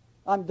full.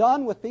 I'm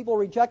done with people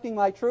rejecting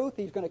my truth.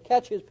 He's going to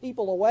catch His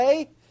people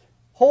away,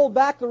 hold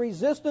back the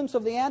resistance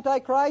of the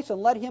Antichrist,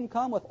 and let him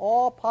come with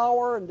all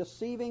power and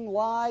deceiving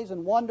lies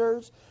and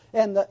wonders.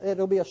 And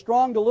it'll be a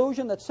strong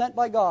delusion that's sent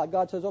by God.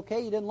 God says, okay,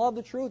 you didn't love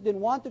the truth,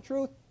 didn't want the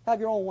truth, have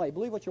your own way.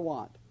 Believe what you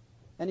want.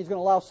 And He's going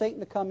to allow Satan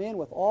to come in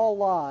with all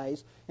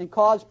lies and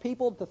cause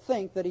people to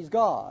think that he's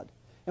God.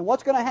 And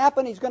what's going to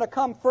happen? He's going to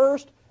come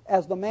first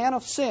as the man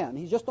of sin.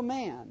 He's just a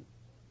man.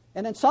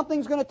 And then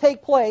something's going to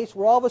take place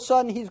where all of a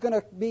sudden he's going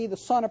to be the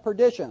son of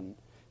perdition.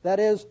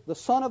 That is, the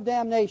son of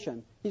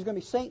damnation. He's going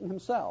to be Satan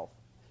himself.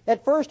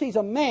 At first he's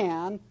a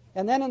man,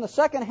 and then in the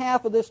second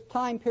half of this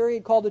time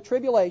period called the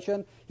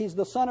tribulation, he's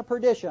the son of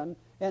perdition.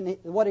 And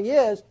what he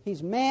is,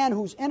 he's man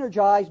who's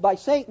energized by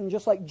Satan,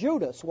 just like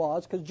Judas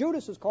was, because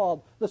Judas is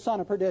called the son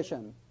of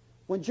perdition.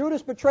 When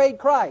Judas betrayed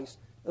Christ,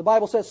 the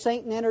Bible says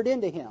Satan entered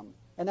into him.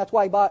 And that's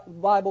why the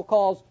Bible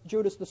calls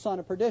Judas the son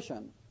of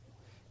perdition.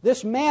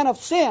 This man of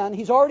sin,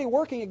 he's already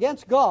working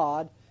against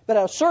God, but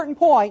at a certain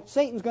point,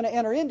 Satan's going to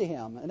enter into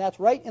him. And that's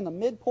right in the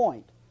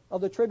midpoint of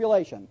the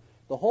tribulation.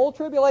 The whole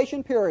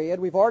tribulation period,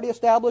 we've already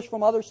established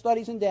from other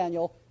studies in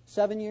Daniel,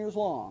 7 years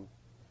long.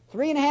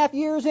 3.5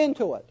 years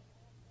into it,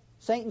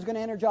 Satan's going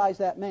to energize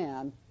that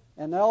man,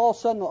 and then all of a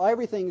sudden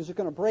everything is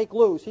going to break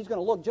loose. He's going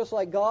to look just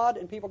like God,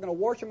 and people are going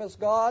to worship Him as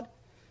God.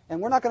 And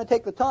we're not going to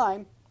take the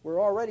time.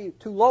 We're already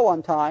too low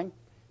on time.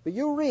 But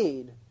you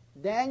read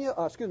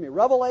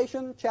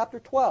Revelation chapter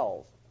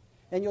 12,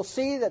 and you'll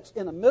see that's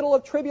in the middle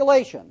of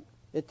tribulation.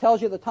 It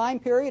tells you the time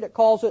period. It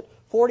calls it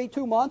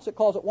 42 months. It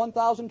calls it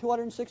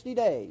 1,260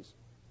 days.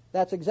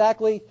 That's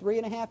exactly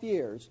 3.5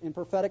 years in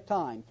prophetic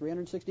time,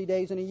 360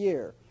 days in a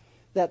year.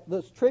 That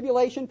the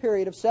tribulation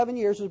period of 7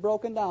 years is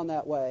broken down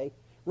that way.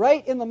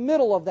 Right in the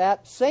middle of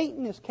that,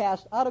 Satan is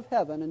cast out of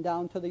heaven and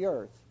down to the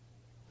earth.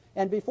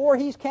 And before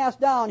he's cast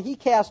down, he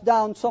cast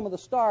down some of the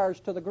stars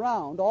to the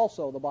ground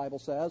also, the Bible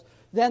says.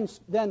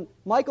 Then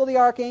Michael the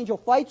archangel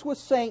fights with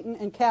Satan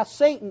and casts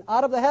Satan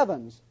out of the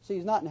heavens. See,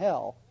 he's not in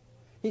hell.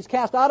 He's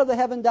cast out of the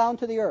heaven down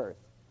to the earth.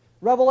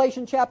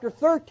 Revelation chapter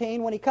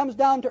 13, when he comes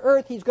down to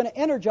earth, he's going to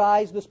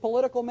energize this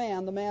political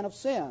man, the man of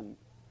sin.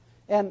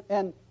 And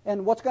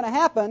what's going to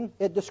happen,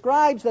 it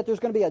describes that there's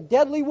going to be a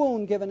deadly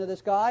wound given to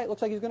this guy. It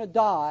looks like he's going to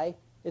die.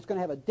 It's going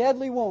to have a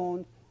deadly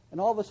wound,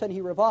 and all of a sudden he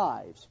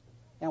revives.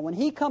 And when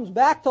he comes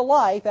back to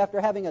life after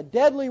having a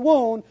deadly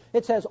wound,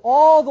 it says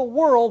all the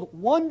world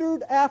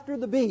wondered after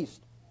the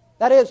beast.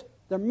 That is,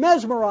 they're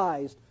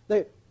mesmerized.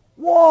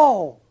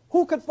 Whoa,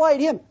 Who could fight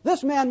him?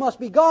 This man must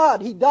be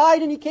God. He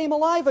died and he came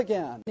alive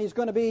again. He's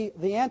going to be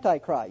the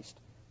Antichrist.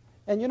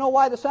 And you know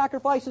why the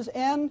sacrifices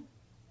end?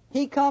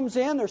 He comes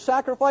in, there's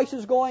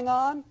sacrifices going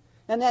on,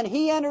 and then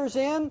he enters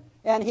in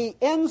and he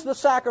ends the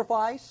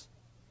sacrifice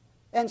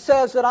and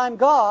says that I'm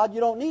God. You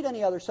don't need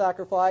any other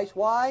sacrifice.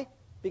 Why?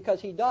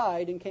 Because he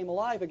died and came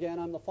alive again.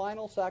 I'm the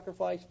final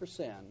sacrifice for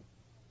sin.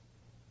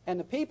 And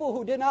the people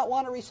who did not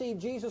want to receive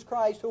Jesus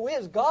Christ, who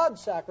is God's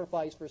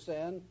sacrifice for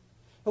sin,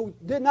 who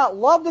did not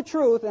love the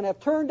truth and have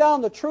turned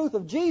down the truth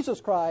of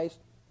Jesus Christ,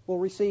 will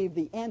receive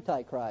the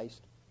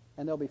Antichrist,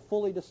 and they'll be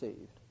fully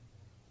deceived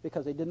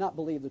because they did not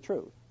believe the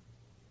truth.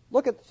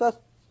 Look at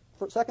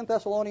 2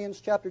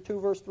 Thessalonians chapter 2,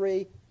 verse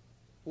 3.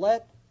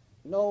 Let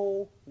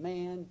no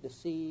man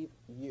deceive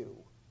you.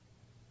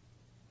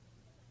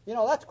 You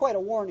know, that's quite a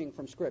warning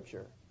from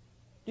Scripture.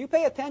 Do you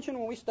pay attention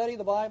when we study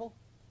the Bible?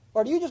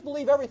 Or do you just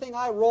believe everything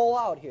I roll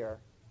out here?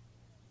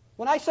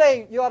 When I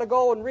say you ought to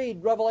go and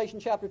read Revelation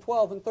chapter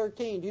 12 and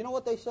 13, do you know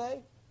what they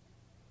say?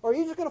 Or are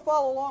you just going to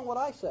follow along what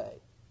I say?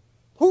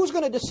 Who's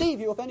going to deceive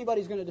you if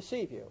anybody's going to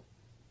deceive you?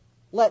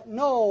 Let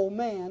no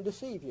man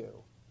deceive you.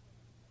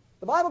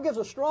 The Bible gives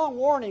a strong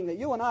warning that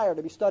you and I are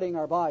to be studying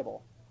our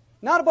Bible.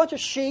 Not a bunch of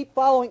sheep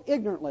following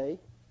ignorantly.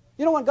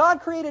 You know, when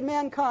God created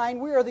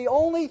mankind, we are the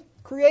only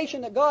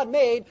creation that God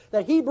made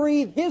that He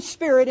breathed His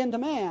Spirit into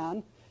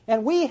man,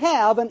 and we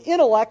have an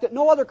intellect that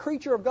no other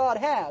creature of God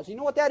has. You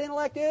know what that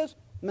intellect is?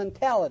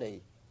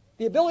 Mentality.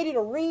 The ability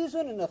to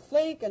reason and to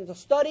think and to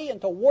study and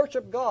to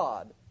worship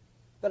God.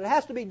 But it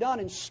has to be done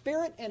in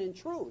spirit and in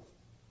truth.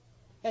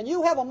 And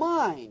you have a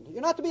mind.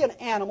 You're not to be an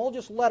animal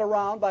just led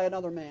around by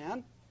another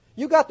man.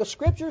 You got the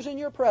Scriptures in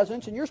your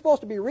presence, and you're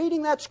supposed to be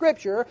reading that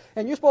Scripture,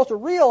 and you're supposed to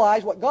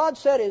realize what God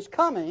said is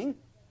coming,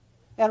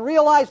 and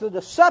realize the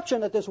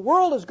deception that this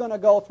world is going to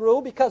go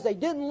through because they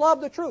didn't love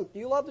the truth. Do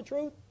you love the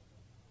truth?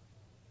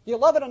 Do you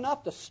love it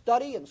enough to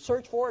study and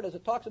search for it, as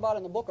it talks about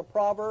in the book of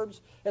Proverbs,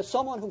 as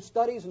someone who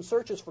studies and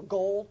searches for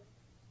gold?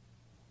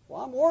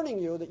 Well, I'm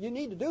warning you that you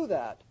need to do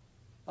that.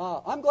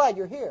 I'm glad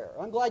you're here.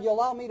 I'm glad you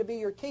allow me to be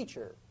your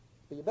teacher.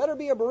 But you better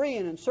be a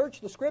Berean and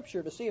search the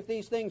Scripture to see if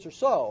these things are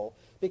so,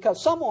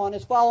 because someone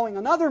is following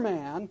another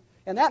man,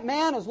 and that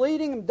man is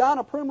leading him down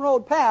a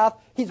primrose path.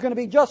 He's going to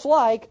be just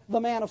like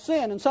the man of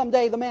sin, and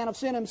someday the man of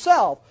sin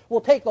himself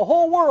will take the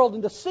whole world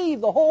and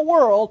deceive the whole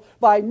world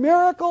by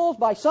miracles,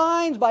 by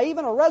signs, by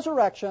even a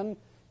resurrection,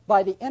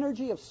 by the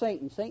energy of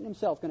Satan. Satan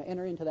himself is going to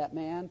enter into that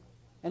man,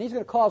 and he's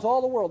going to cause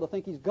all the world to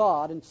think he's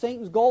God, and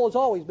Satan's goal has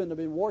always been to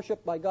be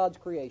worshipped by God's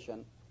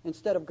creation.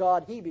 Instead of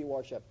God, he be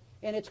worshipped.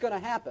 And it's going to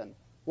happen.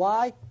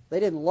 Why? They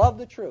didn't love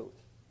the truth.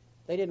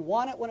 They didn't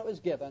want it when it was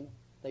given.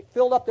 They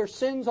filled up their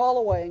sins all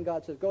away, and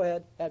God says, go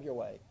ahead, have your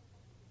way.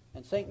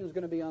 And Satan is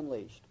going to be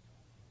unleashed.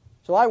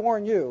 So I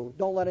warn you,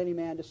 don't let any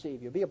man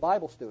deceive you. Be a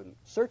Bible student.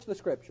 Search the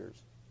Scriptures.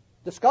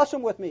 Discuss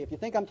them with me. If you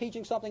think I'm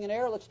teaching something in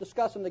error, let's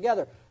discuss them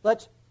together.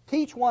 Let's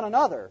teach one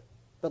another,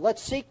 but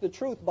let's seek the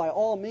truth by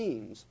all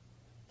means.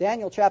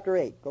 Daniel chapter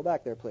 8. Go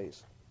back there,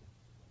 please.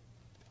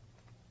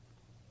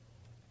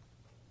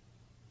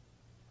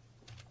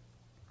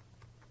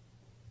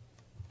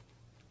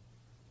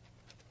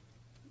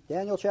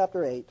 Daniel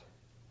chapter 8.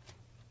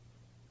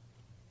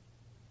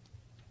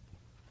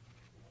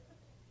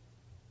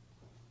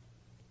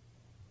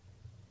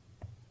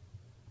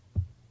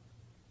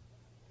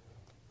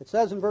 It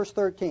says in verse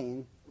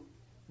 13,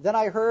 Then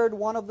I heard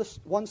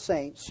one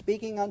saint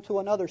speaking unto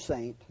another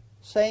saint,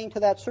 saying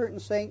to that certain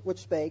saint which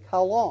spake,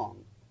 How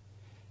long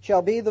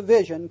shall be the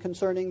vision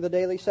concerning the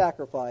daily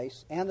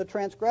sacrifice, and the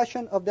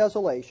transgression of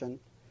desolation,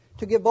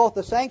 to give both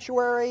the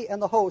sanctuary and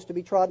the host to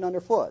be trodden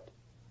under foot?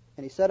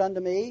 And he said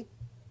unto me,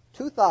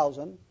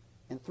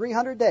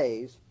 2,300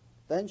 days,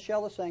 then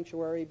shall the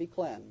sanctuary be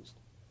cleansed.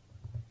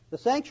 The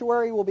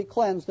sanctuary will be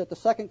cleansed at the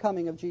second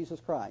coming of Jesus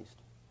Christ.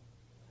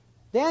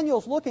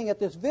 Daniel's looking at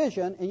this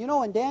vision, and you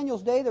know, in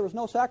Daniel's day there was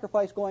no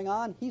sacrifice going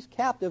on. He's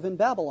captive in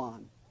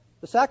Babylon.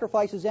 The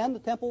sacrifices end, the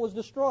temple was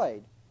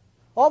destroyed.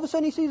 All of a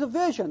sudden he sees a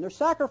vision. There's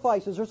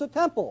sacrifices, there's a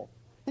temple.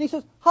 And he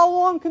says, how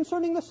long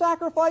concerning the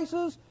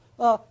sacrifices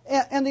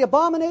and the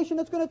abomination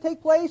that's going to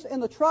take place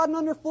and the trodden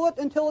underfoot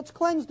until it's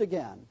cleansed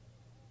again?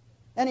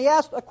 And he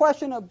asked a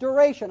question of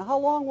duration. How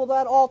long will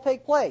that all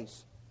take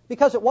place?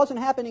 Because it wasn't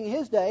happening in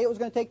his day. It was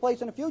going to take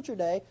place in a future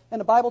day. And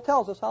the Bible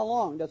tells us how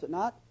long, does it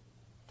not?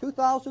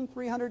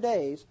 2,300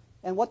 days.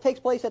 And what takes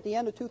place at the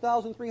end of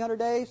 2,300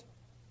 days?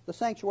 The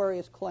sanctuary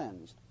is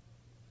cleansed.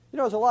 You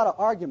know, there's a lot of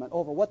argument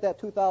over what that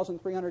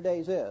 2,300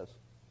 days is.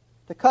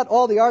 To cut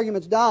all the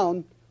arguments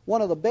down,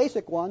 one of the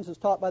basic ones is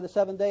taught by the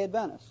Seventh-day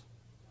Adventists.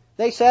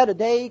 They said a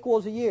day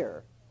equals a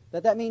year.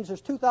 That means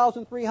there's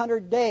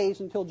 2,300 days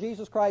until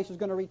Jesus Christ is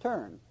going to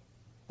return.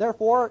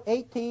 Therefore,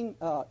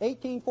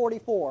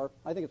 1844,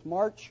 I think it's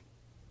March,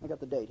 I got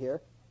the date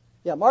here.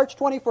 Yeah, March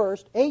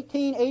 21st,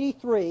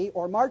 1883,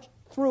 or March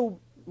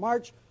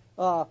 21st,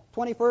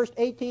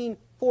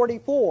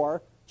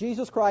 1844,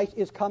 Jesus Christ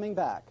is coming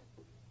back.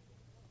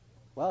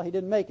 Well, he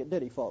didn't make it,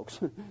 did he, folks?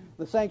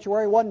 The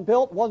sanctuary wasn't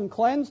built, wasn't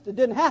cleansed, it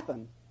didn't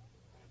happen.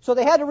 So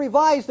they had to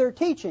revise their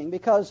teaching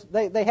because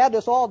they had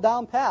this all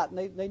down pat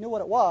and they knew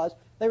what it was.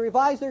 They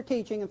revised their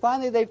teaching, and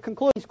finally they've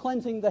concluded he's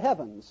cleansing the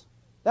heavens.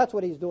 That's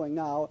what he's doing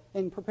now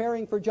in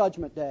preparing for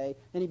Judgment Day,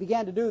 and he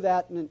began to do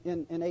that in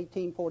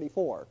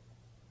 1844.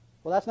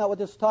 Well, that's not what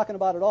this is talking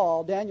about at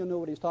all. Daniel knew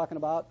what he was talking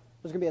about.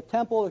 There's going to be a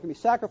temple, there's going to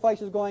be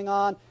sacrifices going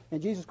on,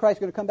 and Jesus Christ is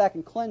going to come back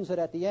and cleanse it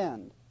at the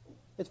end.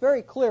 It's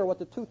very clear what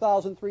the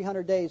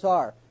 2,300 days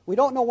are. We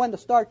don't know when to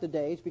start the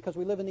days because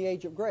we live in the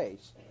age of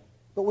grace.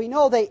 But we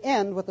know they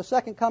end with the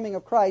second coming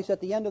of Christ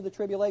at the end of the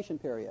tribulation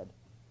period.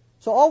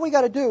 So all we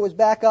got to do is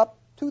back up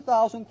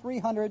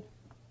 2,300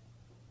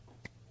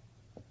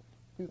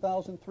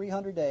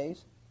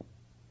 days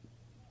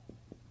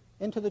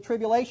into the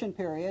tribulation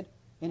period.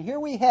 And here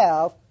we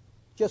have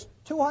just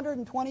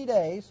 220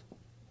 days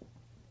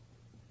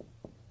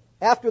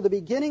after the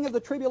beginning of the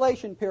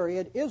tribulation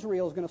period.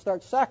 Israel is going to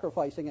start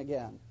sacrificing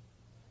again.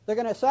 They're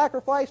going to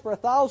sacrifice for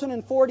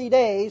 1,040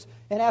 days,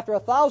 and after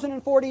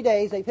 1,040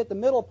 days, they've hit the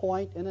middle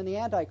point, and then the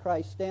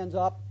Antichrist stands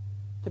up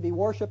to be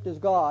worshipped as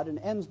God and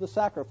ends the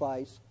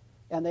sacrifice,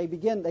 and they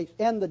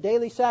end the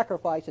daily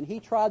sacrifice, and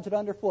he trods it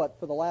underfoot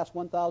for the last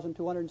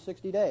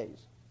 1,260 days.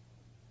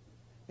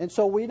 And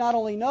so we not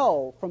only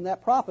know from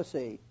that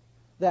prophecy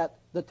that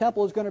the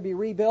temple is going to be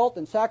rebuilt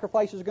and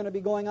sacrifices are going to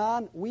be going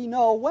on, we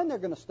know when they're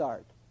going to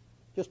start.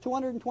 Just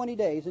 220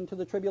 days into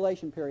the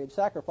tribulation period,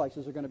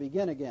 sacrifices are going to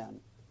begin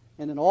again.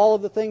 And then all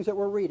of the things that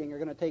we're reading are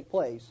going to take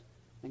place.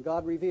 And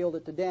God revealed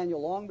it to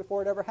Daniel long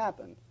before it ever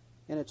happened.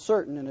 And it's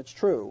certain and it's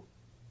true.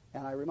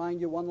 And I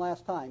remind you one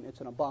last time,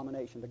 it's an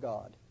abomination to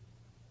God.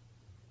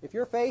 If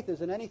your faith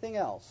is in anything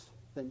else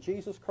than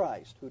Jesus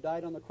Christ, who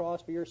died on the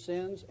cross for your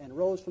sins and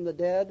rose from the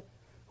dead,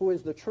 who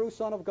is the true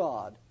Son of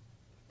God,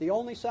 the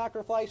only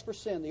sacrifice for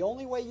sin, the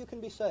only way you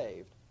can be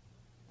saved,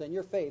 then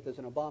your faith is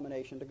an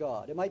abomination to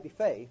God. It might be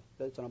faith,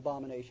 but it's an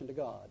abomination to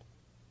God.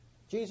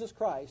 Jesus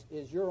Christ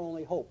is your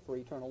only hope for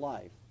eternal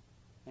life.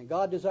 And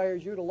God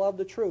desires you to love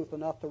the truth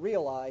enough to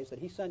realize that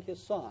he sent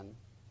his Son,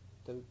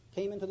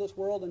 came into this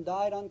world and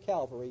died on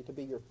Calvary to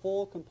be your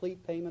full,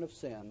 complete payment of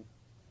sin,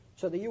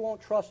 so that you won't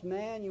trust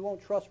man, you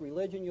won't trust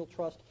religion, you'll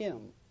trust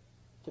him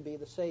to be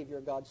the Savior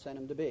God sent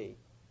him to be.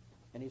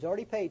 And he's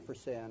already paid for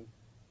sin,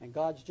 and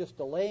God's just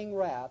delaying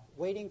wrath,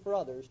 waiting for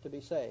others to be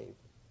saved.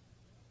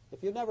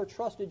 If you've never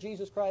trusted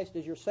Jesus Christ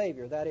as your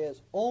Savior, that is,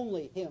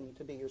 only him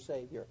to be your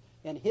Savior,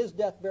 and his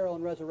death, burial,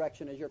 and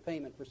resurrection as your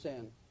payment for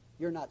sin,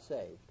 you're not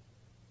saved.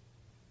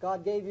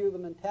 God gave you the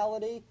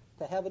mentality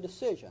to have a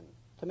decision,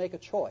 to make a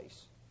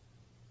choice.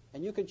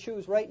 And you can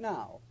choose right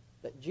now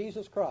that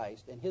Jesus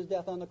Christ and his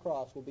death on the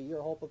cross will be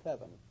your hope of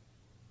heaven.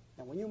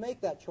 And when you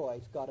make that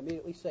choice, God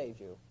immediately saves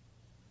you.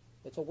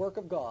 It's a work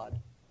of God.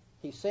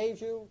 He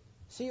saves you,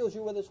 seals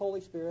you with his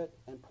Holy Spirit,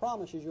 and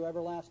promises you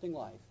everlasting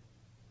life.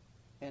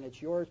 And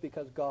it's yours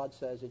because God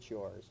says it's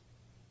yours.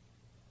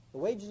 The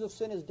wages of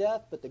sin is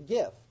death, but the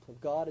gift of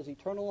God is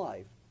eternal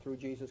life through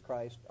Jesus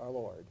Christ our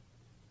Lord.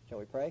 Shall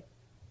we pray?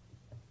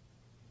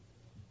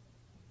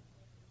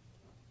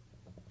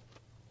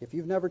 If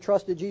you've never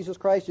trusted Jesus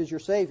Christ as your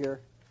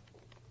Savior,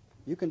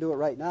 you can do it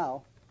right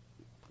now.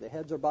 The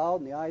heads are bowed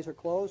and the eyes are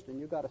closed, and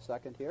you've got a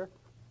second here.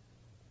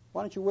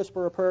 Why don't you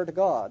whisper a prayer to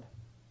God?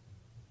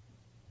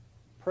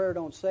 Prayer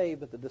don't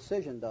save, but the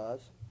decision does.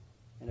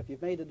 And if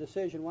you've made a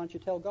decision, why don't you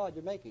tell God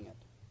you're making it?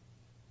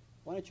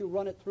 Why don't you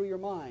run it through your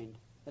mind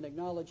and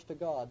acknowledge to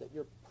God that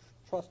you're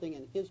trusting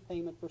in his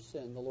payment for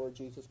sin, the Lord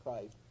Jesus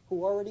Christ,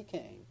 who already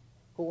came,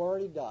 who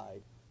already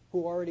died,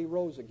 who already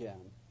rose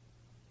again,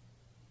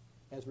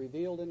 as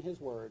revealed in his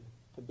word,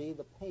 to be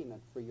the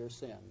payment for your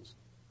sins.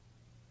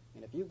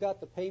 And if you've got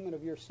the payment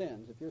of your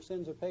sins, if your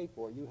sins are paid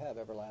for, you have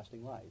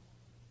everlasting life.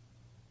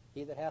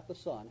 He that hath the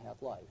Son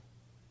hath life.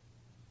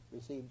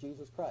 Receive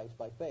Jesus Christ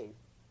by faith,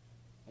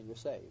 and you're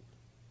saved.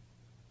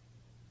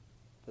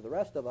 To the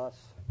rest of us,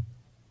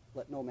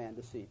 let no man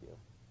deceive you.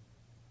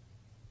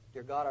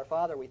 Dear God, our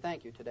Father, we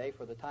thank you today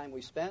for the time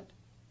we spent.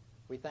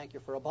 We thank you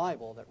for a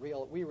Bible that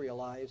we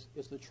realize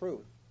is the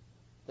truth,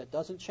 that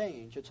doesn't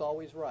change, it's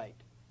always right.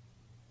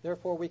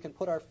 Therefore, we can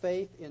put our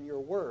faith in your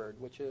word,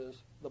 which is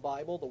the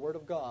Bible, the Word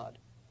of God.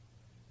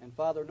 And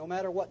Father, no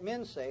matter what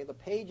men say, the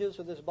pages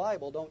of this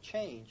Bible don't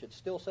change. It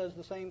still says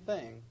the same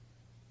thing.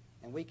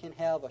 And we can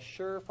have a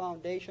sure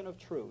foundation of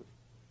truth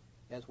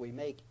as we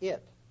make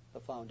it the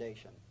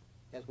foundation,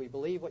 as we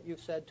believe what you've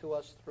said to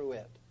us through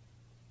it.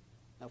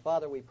 Now,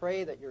 Father, we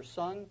pray that your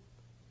Son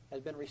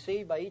has been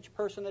received by each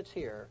person that's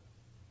here,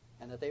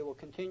 and that they will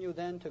continue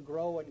then to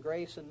grow in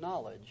grace and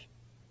knowledge,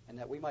 and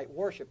that we might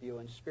worship you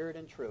in spirit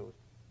and truth,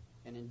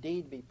 and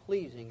indeed be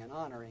pleasing and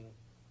honoring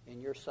in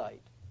your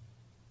sight.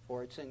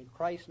 For it's in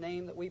Christ's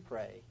name that we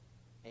pray.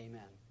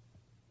 Amen.